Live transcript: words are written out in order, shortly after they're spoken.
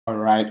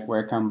Alright,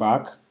 welcome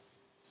back.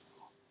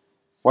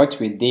 What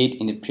we did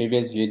in the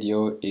previous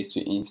video is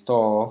to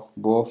install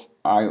both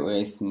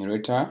iOS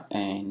Emulator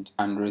and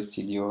Android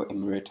Studio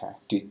Emulator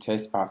to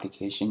test our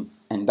application,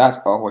 and that's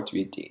all what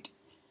we did.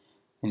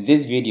 In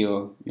this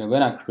video, we're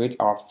going to create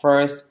our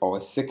first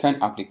or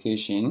second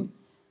application.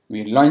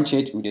 We launch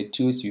it with the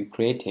tools we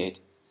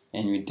created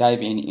and we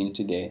dive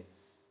into the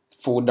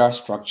folder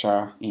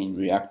structure in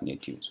React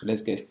Native. So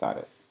let's get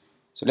started.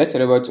 So let's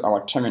head over to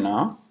our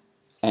terminal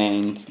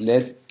and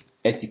let's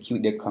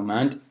execute the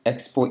command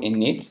expo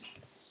init.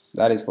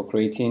 That is for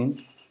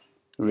creating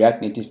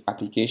React Native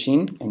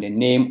application, and the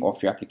name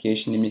of your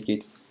application, make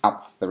it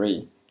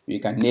app3. You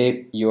can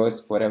name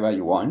yours whatever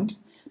you want.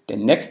 The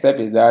next step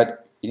is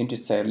that you need to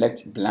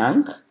select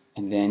blank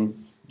and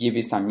then give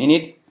it some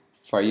minutes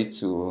for you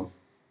to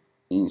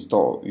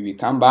install. We will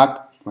come back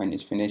when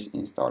it's finished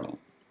installing.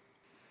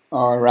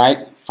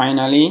 Alright,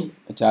 finally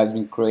it has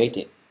been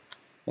created.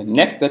 The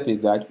next step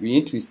is that we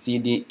need to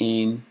cd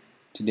in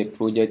to the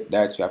project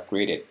that you have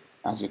created.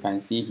 As you can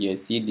see here,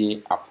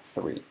 cd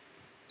app3.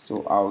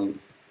 So I'll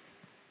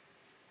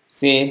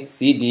say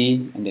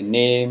cd and the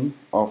name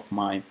of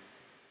my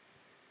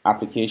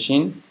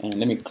application, and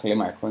let me clear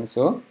my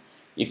console.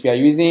 If you are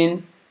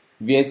using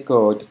VS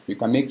Code, you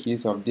can make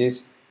use of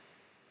this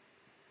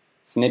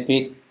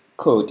snippet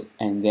code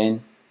and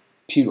then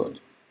period,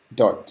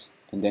 dot,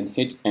 and then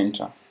hit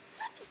enter.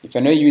 If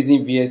you're not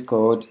using VS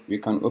Code, you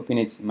can open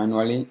it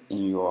manually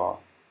in your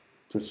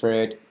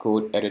preferred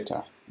code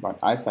editor, but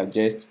I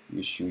suggest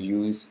you should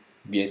use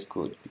VS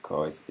Code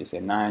because it's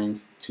a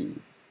nice tool.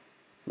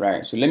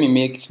 Right, so let me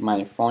make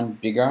my font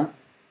bigger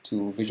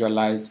to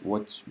visualize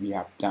what we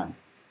have done,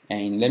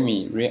 and let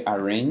me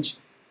rearrange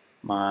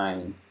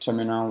my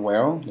terminal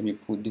well. Let me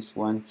put this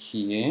one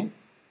here,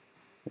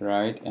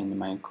 right, and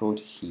my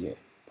code here.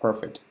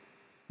 Perfect,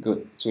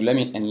 good. So let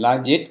me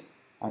enlarge it.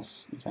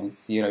 As you can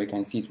see, or you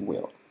can see it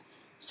well.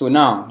 So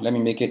now let me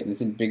make it a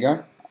little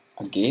bigger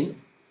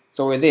again.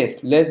 So with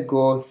this, let's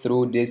go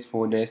through these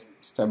folders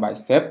step by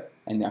step,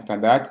 and after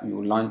that we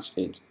will launch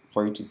it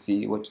for you to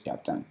see what we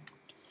have done.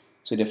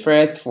 So the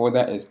first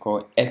folder is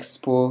called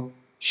Expo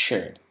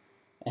Shared,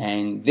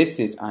 and this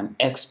is an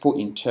Expo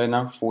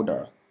internal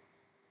folder.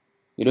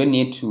 You don't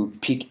need to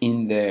pick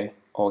in there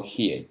or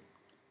here.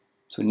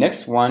 So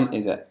next one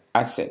is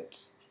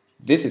Assets.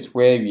 This is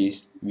where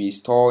we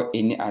store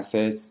any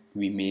assets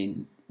we may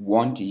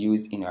want to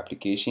use in our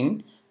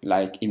application,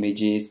 like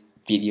images,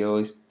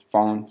 videos,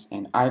 fonts,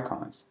 and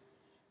icons.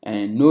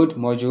 And Node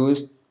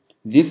modules,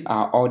 these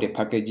are all the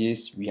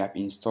packages we have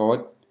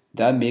installed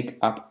that make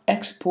up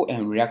Expo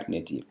and React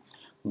Native.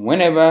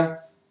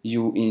 Whenever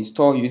you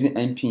install using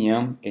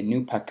npm a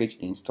new package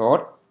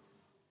installed,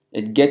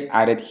 it gets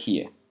added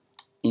here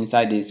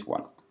inside this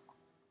one.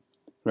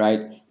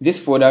 Right, this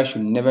folder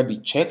should never be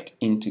checked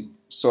into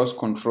source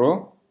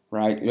control.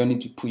 Right, you don't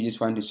need to put this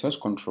one to source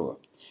control.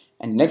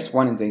 And next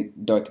one is the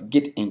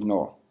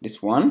 .gitignore,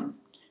 this one,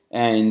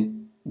 and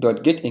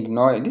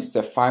 .gitignore, this is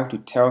a file to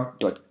tell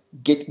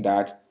 .git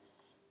that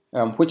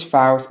which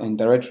files and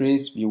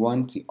directories we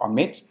want to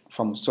omit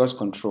from source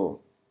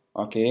control.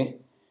 Okay,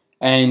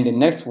 and the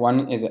next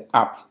one is the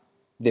app,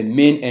 the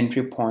main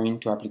entry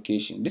point to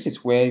application. This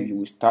is where you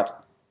will start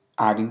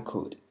adding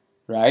code,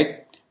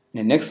 right?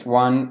 The next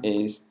one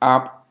is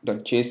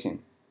app.json.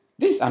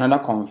 This is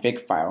another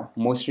config file,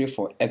 mostly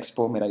for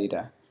Expo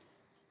metadata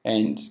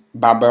and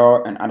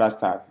Babel and other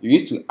stuff. You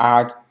used to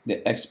add the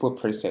Expo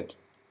preset.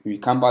 We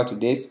come back to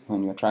this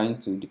when you're trying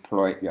to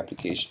deploy your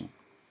application.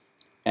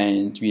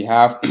 And we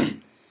have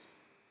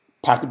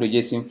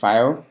pack.json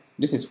file.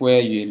 This is where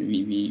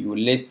you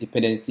list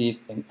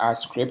dependencies and add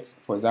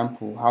scripts. For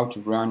example, how to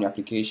run your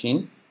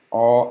application,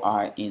 all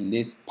are in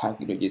this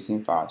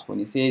pack.json files. When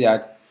you say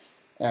that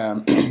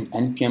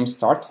npm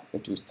start,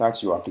 it will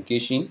start your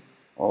application,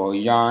 or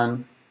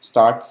yarn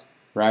starts,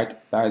 right?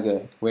 That is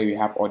where we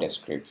have all the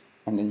scripts.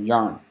 And then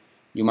yarn,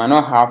 you might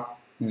not have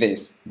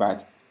this,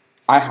 but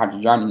I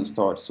had yarn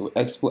installed, so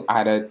Expo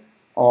added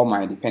all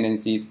my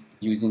dependencies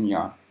using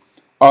yarn.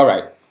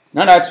 Alright,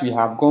 now that we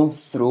have gone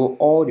through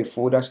all the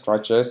folder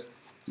structures,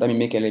 let me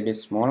make it a little bit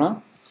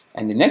smaller,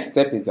 and the next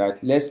step is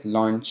that let's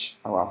launch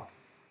our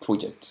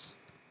projects.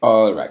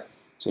 Alright,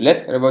 so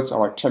let's head over to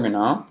our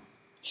terminal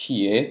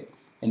here,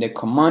 and the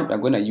command we're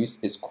going to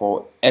use is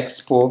called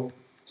expo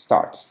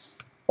start,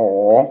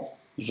 or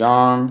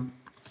yarn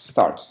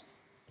start,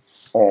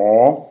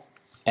 or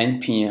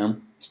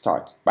npm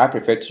start. But I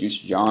prefer to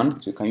use yarn,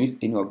 so you can use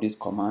any of this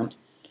command.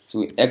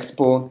 So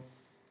expo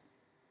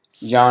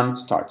yarn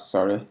start,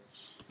 sorry.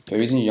 If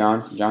you're using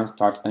yarn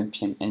start,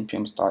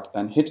 npm start,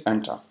 and hit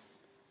enter.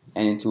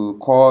 And it will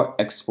call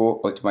expo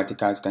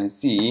automatically. As you can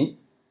see,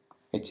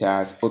 it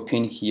has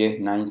opened here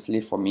nicely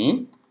for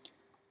me.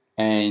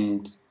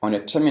 And on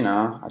the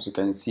terminal, as you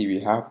can see, we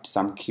have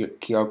some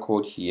QR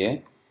code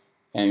here,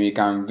 and we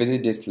can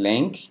visit this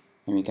link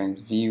and we can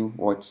view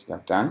what we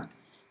have done.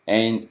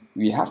 And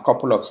we have a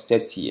couple of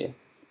steps here.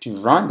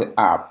 To run the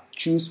app,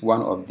 choose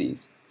one of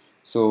these.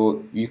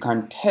 So you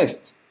can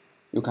test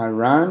you can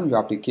run your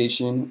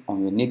application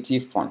on your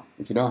native phone.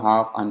 If you don't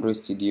have Android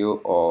Studio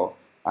or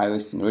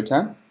iOS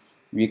Simulator,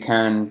 we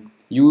can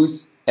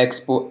use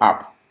Expo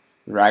app,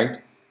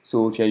 right?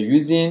 So if you're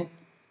using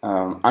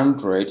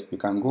Android, you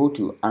can go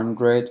to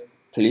Android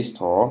Play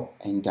Store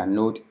and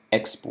download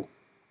Expo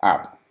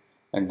app,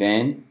 and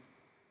then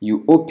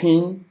you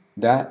open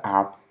that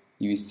app.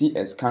 You see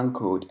a scan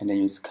code, and then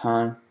you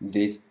scan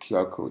this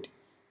QR code,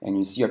 and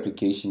you see your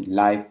application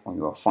live on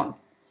your phone.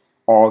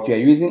 Or if you're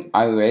using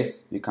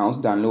iOS, you can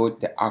also download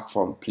the app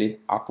from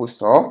Apple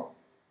Store,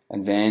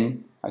 and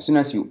then as soon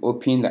as you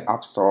open the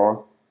App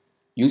Store,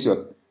 use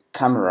your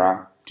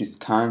camera to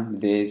scan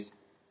this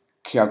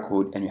QR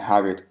code, and you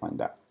have it on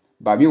that.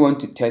 But we want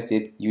to test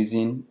it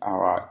using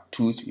our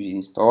tools we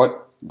installed,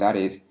 that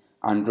is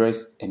Android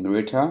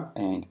Emulator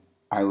and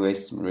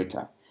iOS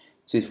Emulator.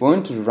 So if you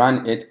want to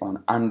run it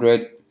on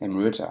Android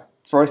Emulator,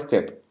 first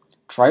step,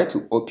 try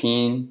to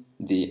open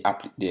the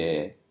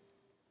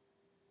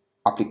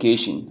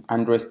application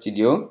Android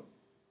Studio,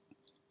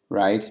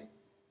 right?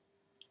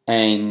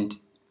 And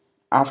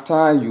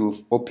after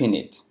you've opened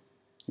it,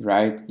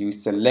 right, you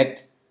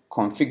select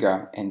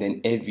configure and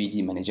then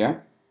FVD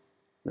manager,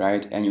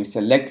 right, and you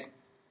select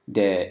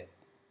the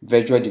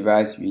virtual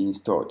device you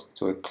installed.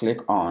 So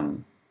click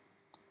on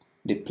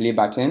the play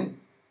button.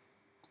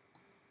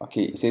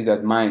 Okay, it says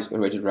that mine is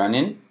already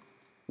running,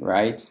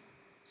 right?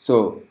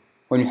 So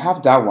when you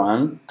have that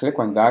one, click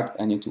on that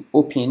and you need to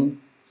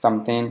open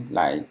something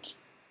like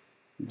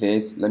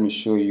this. Let me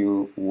show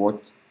you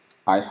what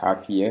I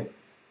have here.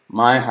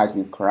 Mine has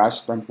been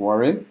crashed, don't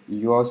worry,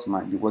 yours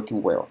might be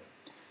working well.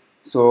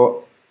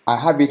 So I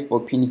have it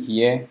open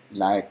here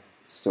like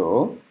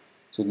so.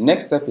 So the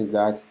next step is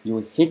that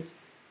you hit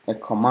a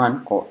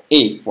command called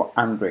A for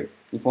Android.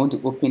 If you want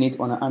to open it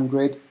on an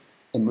Android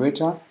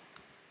emulator,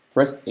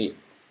 press A.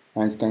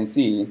 As you can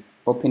see,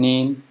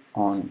 opening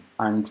on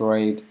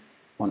Android,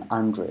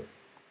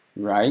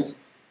 right?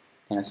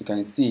 And as you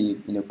can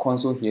see in the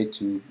console here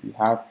too, you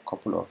have a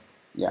couple of,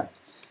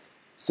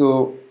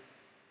 So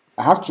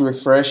I have to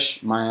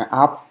refresh my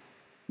app.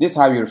 This is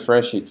how you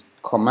refresh it.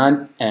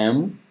 Command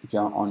M if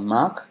you're on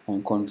Mac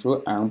and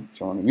Control M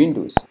if you're on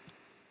Windows.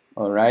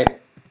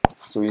 Alright,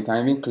 so you can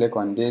even click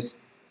on this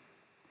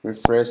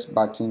refresh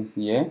button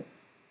here,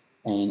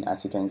 and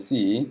as you can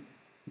see,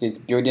 it is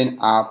building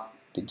up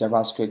the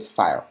JavaScript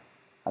file.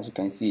 As you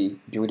can see,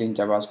 building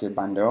JavaScript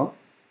bundle,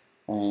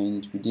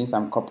 and within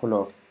some couple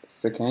of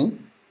seconds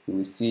you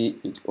will see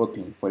it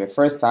open. For the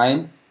first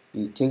time,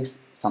 it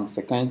takes some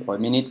seconds or a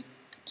minute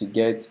to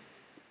get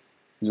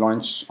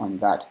launched on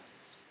that.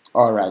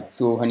 Alright,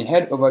 so when you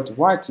head over to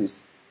what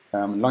is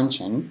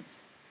launching,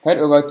 head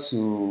over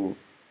to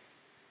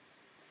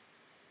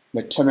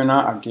the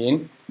terminal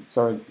again.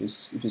 Sorry,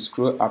 if you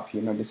scroll up,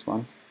 you know this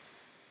one.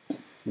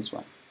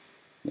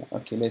 Yeah,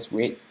 okay, let's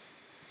wait.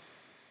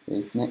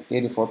 It's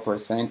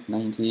 84%,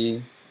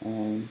 90,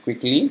 and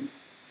quickly,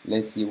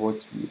 let's see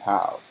what we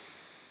have.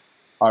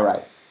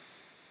 Alright,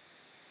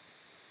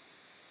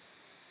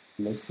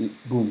 let's see,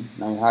 boom,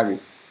 now you have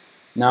it.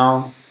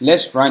 Now,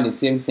 let's run the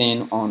same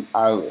thing on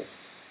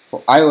iOS.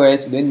 For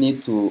iOS, we don't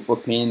need to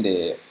open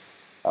the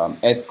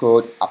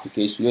Xcode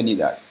application, you don't need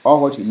that. All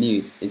what you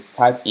need is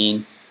type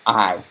in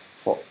I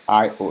for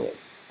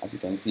iOS. As you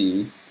can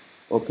see,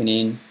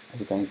 opening,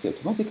 as you can see,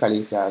 automatically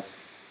it has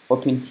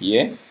opened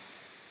here.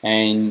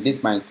 And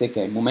this might take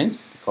a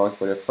moment because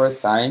for the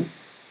first time,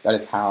 that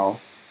is how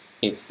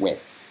it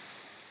works.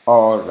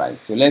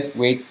 Alright, so let's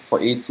wait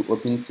for it to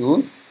open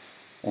too.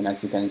 And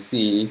as you can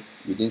see,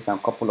 within some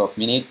couple of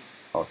minutes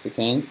or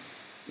seconds,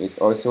 it's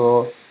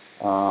also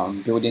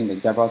building the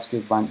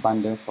JavaScript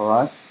bundle for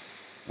us.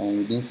 And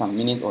within some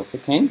minutes or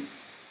second,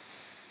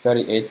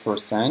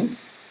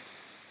 38%.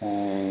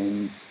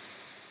 And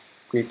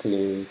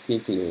quickly.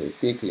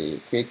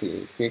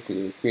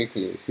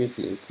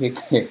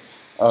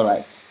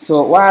 Alright,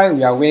 so while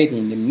we are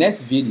waiting, the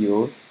next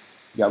video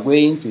we are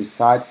going to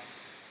start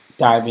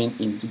diving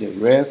into the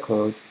real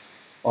code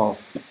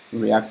of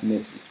React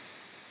Native.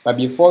 But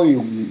before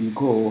we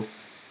go,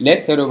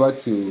 let's head over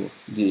to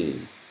the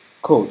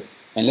code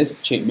and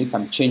let's make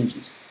some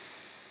changes.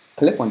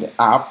 Click on the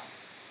app,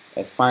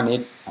 expand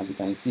it. As you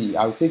can see,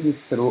 I'll take you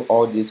through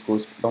all these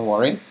codes, don't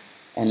worry.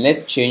 And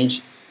let's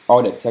change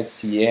all the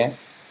text here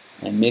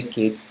and make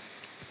it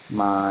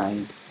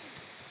my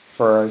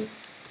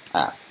first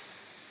app.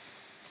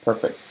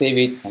 Perfect. Save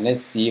it and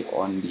let's see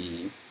on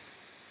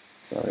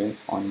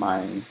on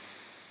my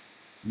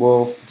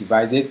both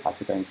devices. As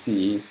you can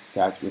see, it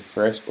has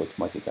refreshed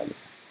automatically.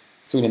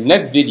 So in the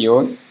next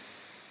video,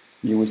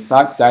 we will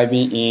start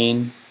diving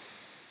in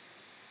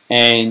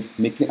and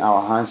making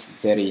our hands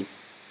dirty.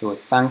 So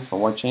thanks for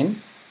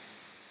watching.